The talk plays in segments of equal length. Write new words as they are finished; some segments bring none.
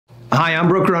Hi, I'm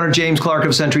broker owner James Clark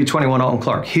of Century 21 Alton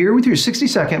Clark, here with your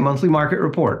 60-second monthly market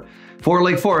report for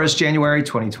Lake Forest, January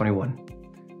 2021.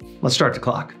 Let's start the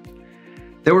clock.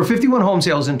 There were 51 home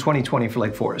sales in 2020 for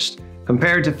Lake Forest,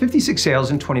 compared to 56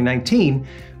 sales in 2019,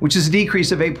 which is a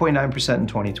decrease of 8.9% in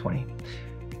 2020.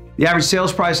 The average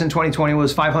sales price in 2020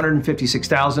 was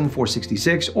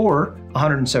 $556,466, or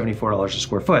 $174 a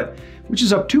square foot, which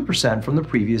is up 2% from the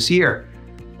previous year.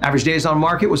 Average days on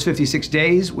market was 56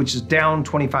 days, which is down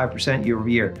 25% year over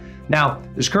year. Now,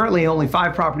 there's currently only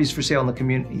 5 properties for sale in the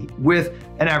community, with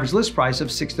an average list price of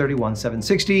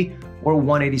 $631,760, or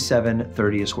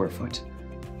 $187.30 a square foot.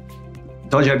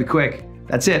 Told you I'd be quick.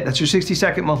 That's it. That's your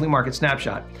 60-second monthly market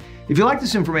snapshot. If you like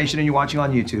this information and you're watching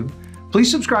on YouTube, please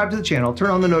subscribe to the channel,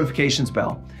 turn on the notifications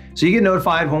bell so you get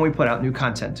notified when we put out new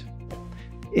content.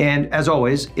 And as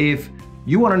always, if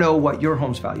you want to know what your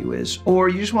home's value is, or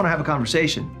you just want to have a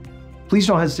conversation, please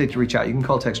don't hesitate to reach out. You can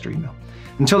call, text, or email.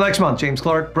 Until next month, James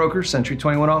Clark, broker, Century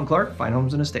 21 Alton Clark, Fine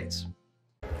Homes and Estates.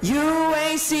 You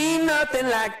ain't seen nothing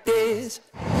like this.